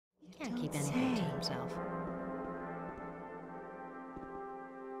Can't keep anything to himself.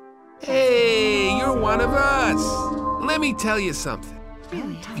 Hey, you're one of us. Let me tell you something.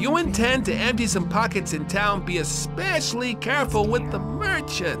 If you intend to empty some pockets in town, be especially careful with the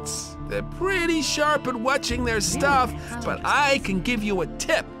merchants. They're pretty sharp at watching their stuff, but I can give you a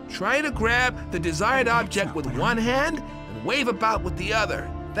tip. Try to grab the desired object with one hand and wave about with the other.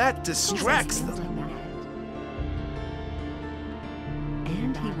 That distracts them.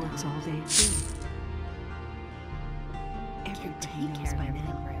 And he works all day too. Everybody knows by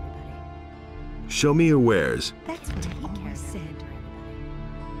now. Show me your wares. That's what he always said.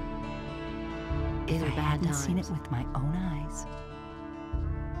 If I Bad hadn't seen times. it with my own eyes.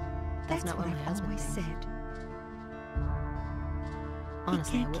 That's not what what my I've husband always thinks. said.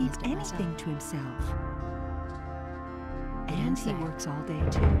 Honestly, He I can't keep witnessed it myself. anything to himself. He And didn't he say. works all day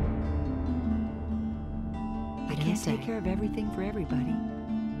too. I didn't can't say. take care of everything for everybody.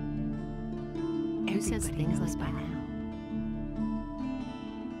 Who says Everybody things knows like by that? now.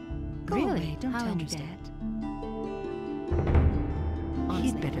 Go Really? away, don't How tell me interesting. that. Honestly,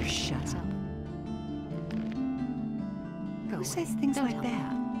 He'd I better witnessed it shut myself. up. Go Who away. says things Don't like tell me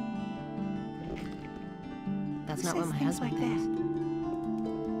that? That's Who not says what my things husband like thinks. that?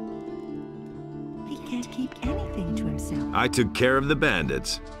 He can't keep anything to himself. I took care of the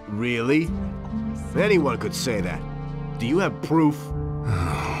bandits. Really? Anyone could say that. Do you have proof?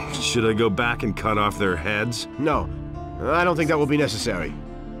 Should I go back and cut off their heads? No, I don't think that will be necessary.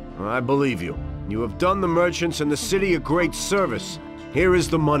 I believe you. You have done the merchants and the city a great service. Here is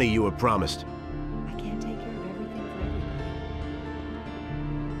the money you were promised. I can't take care of everything for everybody.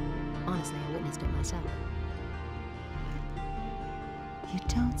 Honestly, I witnessed it myself. You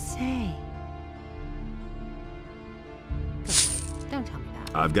don't say. Go away. Don't tell me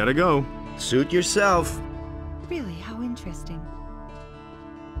that. I've got to go. Suit yourself. Really, how interesting.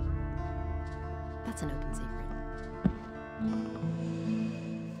 That's an open secret. I don't believe it.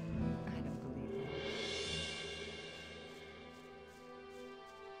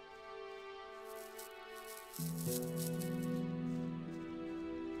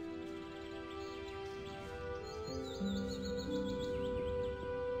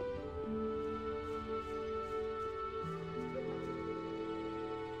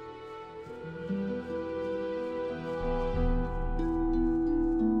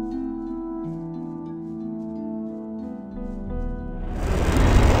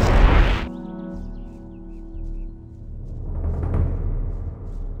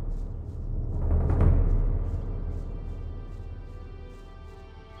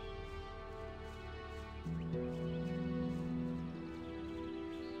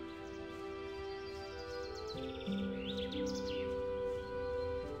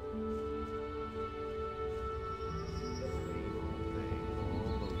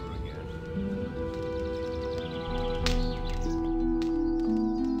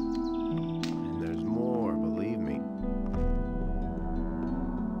 And there's more, believe me.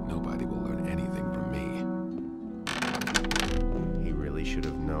 Nobody will learn anything from me. He really should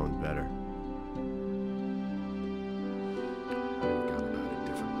have known better. I would have gone about it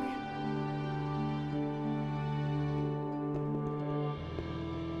differently.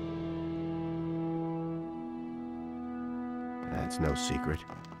 That's no secret.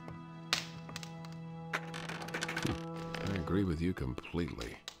 I agree with you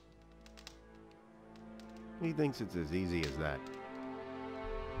completely. He thinks it's as easy as that.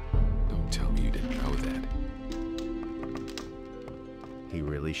 Don't tell me you didn't know that. He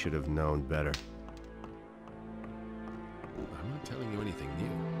really should have known better. I'm not telling you anything new.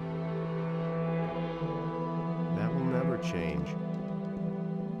 That will never change.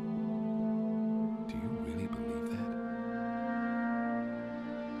 Do you really believe that?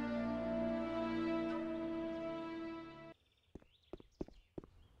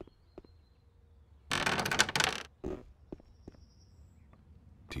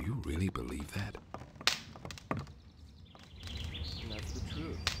 Do you really believe that? That's the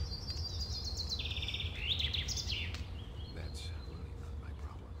truth. That's really not my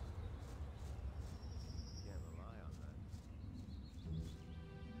problem. Can't rely on that.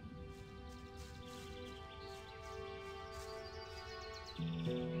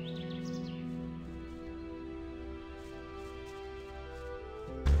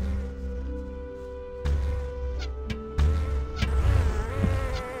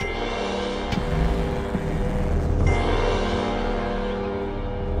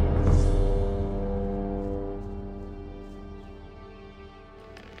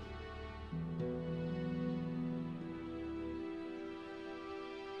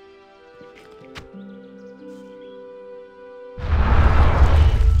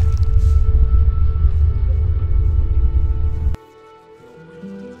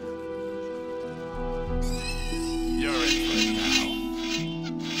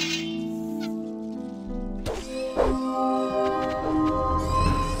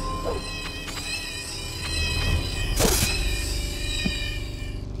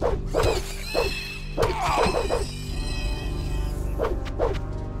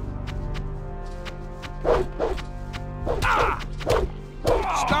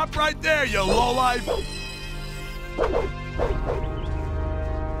 Stop right there, you lowlife!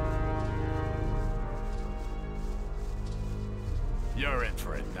 You're in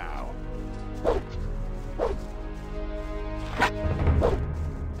for it now.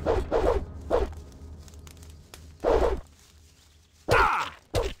 Ah!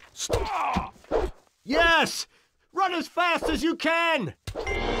 Stop! Yes! Run as fast as you can!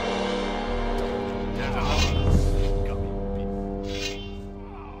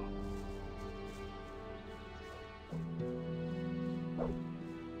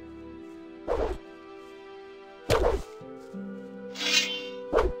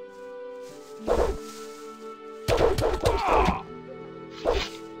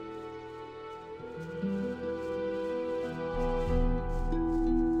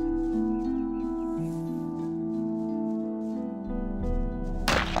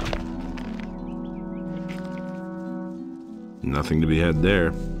 Nothing to be had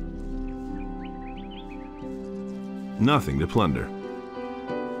there. Nothing to plunder.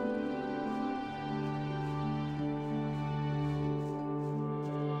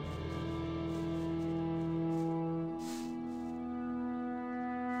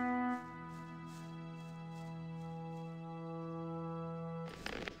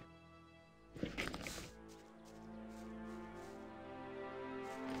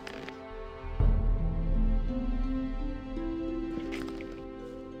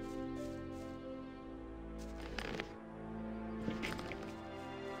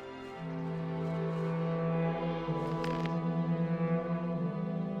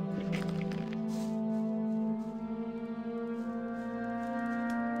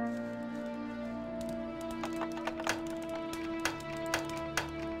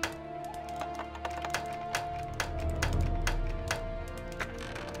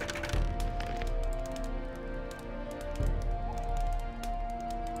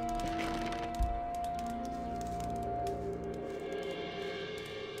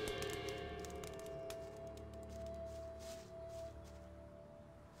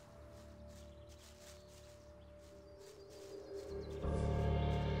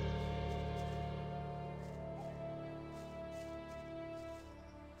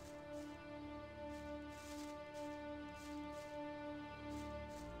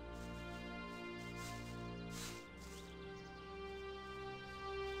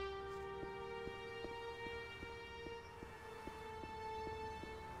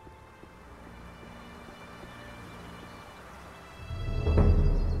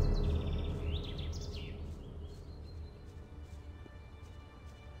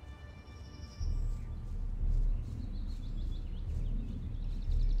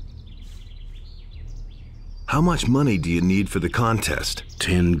 How much money do you need for the contest?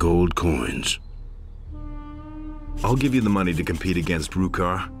 10 gold coins. I'll give you the money to compete against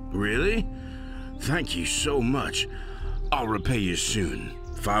Rukar. Really? Thank you so much. I'll repay you soon.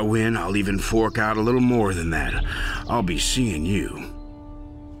 If I win, I'll even fork out a little more than that. I'll be seeing you.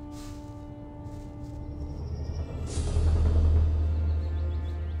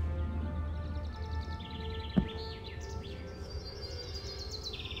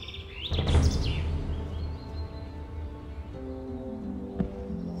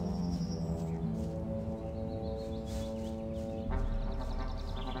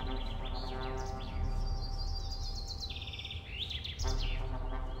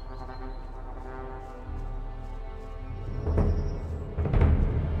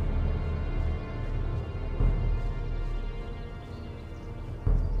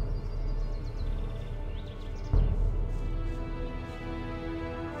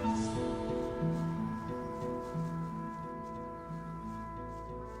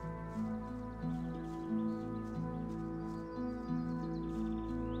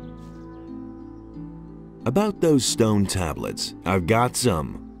 About those stone tablets, I've got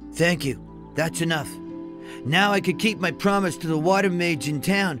some. Thank you. That's enough. Now I could keep my promise to the water mage in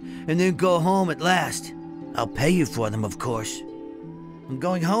town and then go home at last. I'll pay you for them, of course. I'm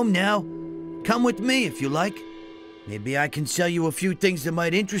going home now. Come with me if you like. Maybe I can sell you a few things that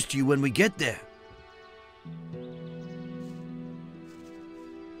might interest you when we get there.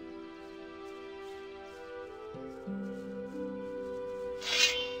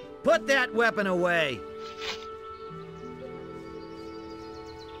 Put that weapon away!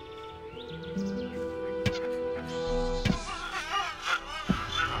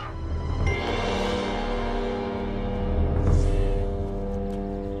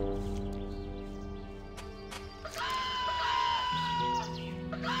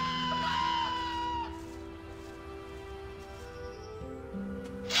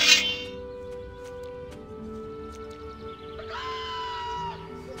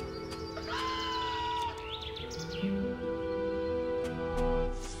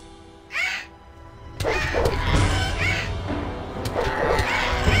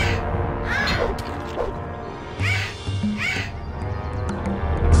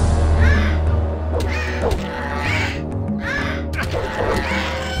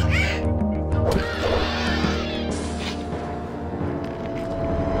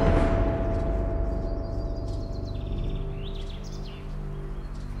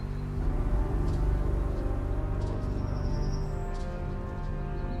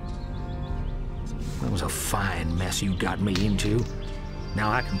 That was a fine mess you got me into.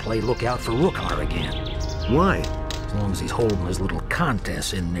 Now I can play lookout for Rookar again. Why? As long as he's holding his little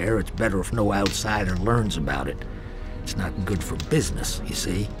contests in there, it's better if no outsider learns about it. It's not good for business, you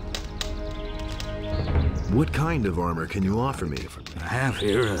see. What kind of armor can you offer me? I have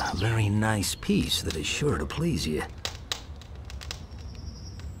here a very nice piece that is sure to please you.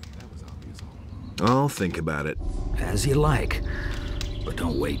 I'll think about it. As you like, but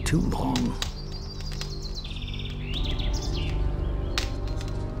don't wait too long.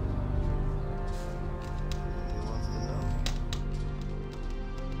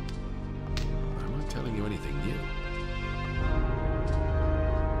 I'm not telling you anything new.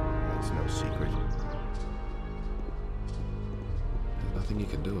 That's no secret. There's nothing you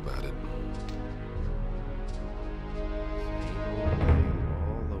can do about it. Same old game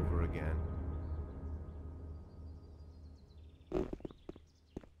all over again.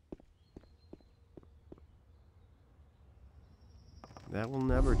 That will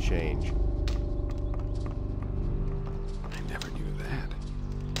never change. I never knew that.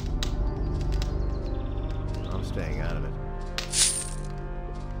 I'm staying out of it.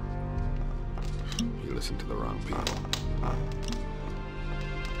 You listen to the wrong people.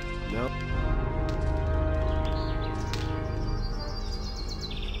 Nope.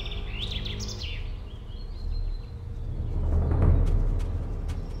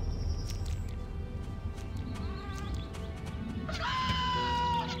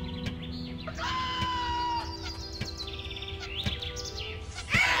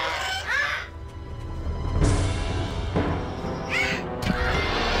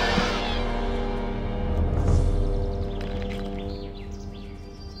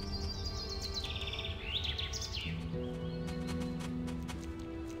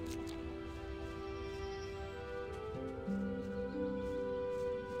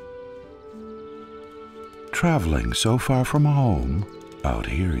 Traveling so far from home, out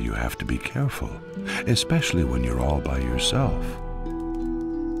here you have to be careful, especially when you're all by yourself.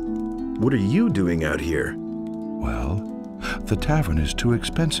 What are you doing out here? Well, the tavern is too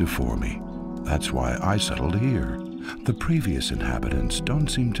expensive for me. That's why I settled here. The previous inhabitants don't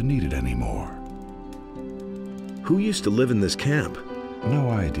seem to need it anymore. Who used to live in this camp? No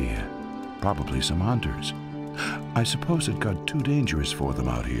idea. Probably some hunters. I suppose it got too dangerous for them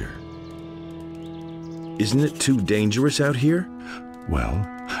out here. Isn't it too dangerous out here? Well,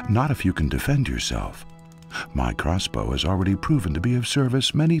 not if you can defend yourself. My crossbow has already proven to be of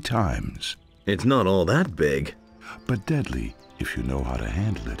service many times. It's not all that big. But deadly, if you know how to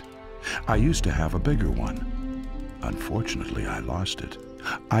handle it. I used to have a bigger one. Unfortunately, I lost it.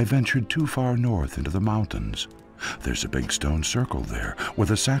 I ventured too far north into the mountains. There's a big stone circle there with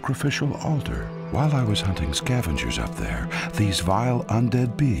a sacrificial altar. While I was hunting scavengers up there, these vile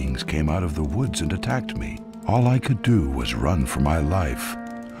undead beings came out of the woods and attacked me. All I could do was run for my life.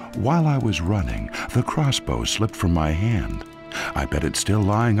 While I was running, the crossbow slipped from my hand. I bet it's still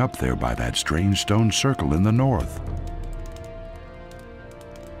lying up there by that strange stone circle in the north.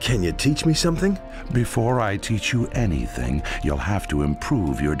 Can you teach me something? Before I teach you anything, you'll have to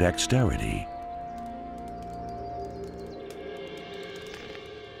improve your dexterity.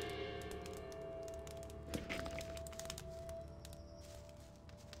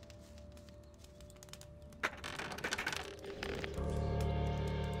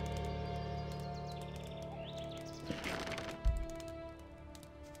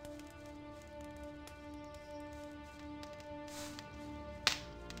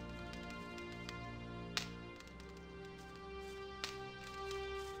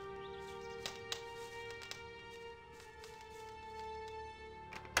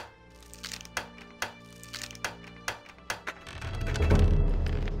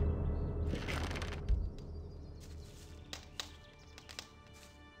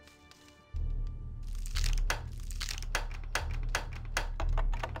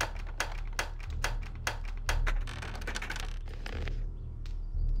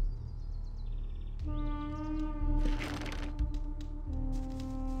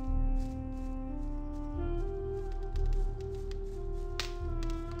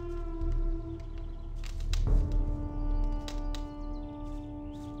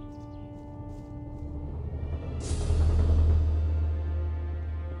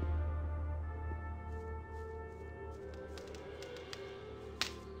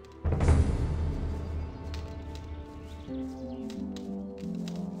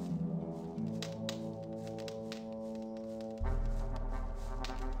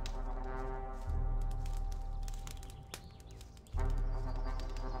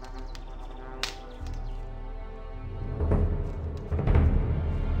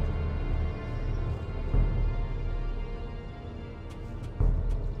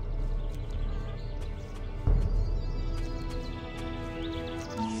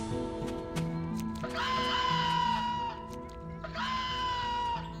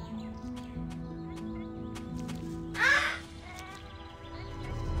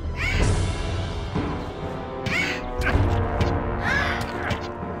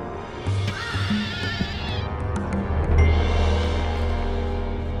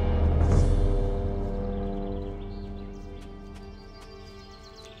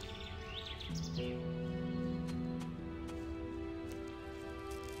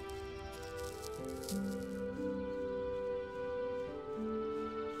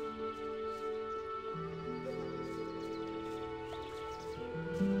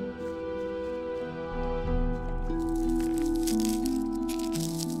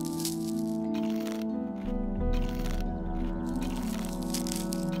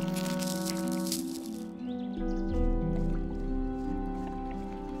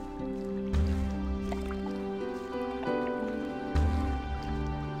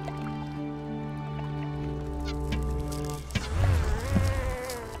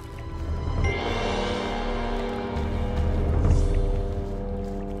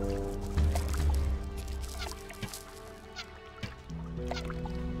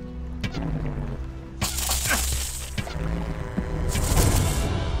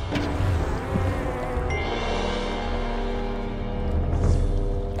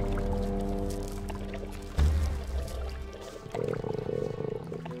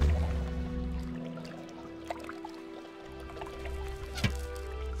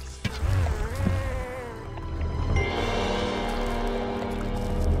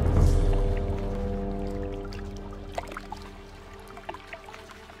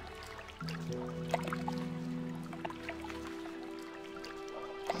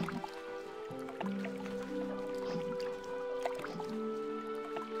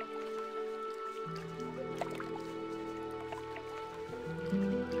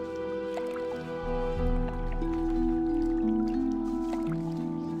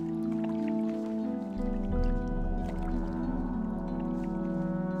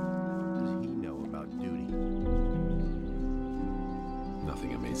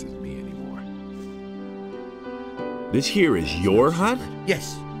 This here is your hut?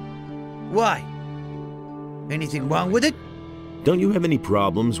 Yes. Why? Anything wrong with it? Don't you have any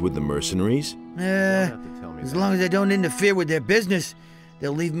problems with the mercenaries? As long as I don't interfere with their business,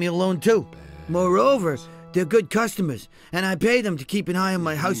 they'll leave me alone too. Moreover, they're good customers, and I pay them to keep an eye on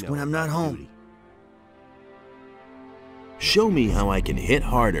my house when I'm not home. Show me how I can hit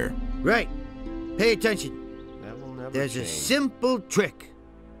harder. Right. Pay attention. There's a simple trick.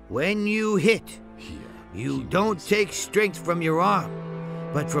 When you hit, you don't take strength from your arm,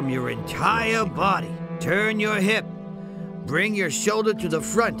 but from your entire body. Turn your hip, bring your shoulder to the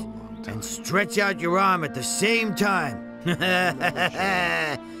front, and stretch out your arm at the same time.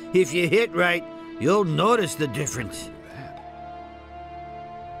 If you hit right, you'll notice the difference.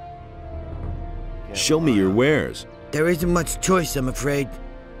 Show me your wares. There isn't much choice, I'm afraid.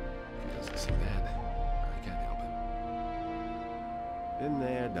 He doesn't see that. I can't help him. Been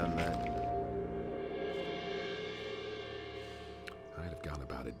there, done that. I'd have gone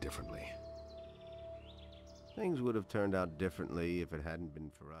about it differently. Things would have turned out differently if it hadn't been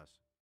for us.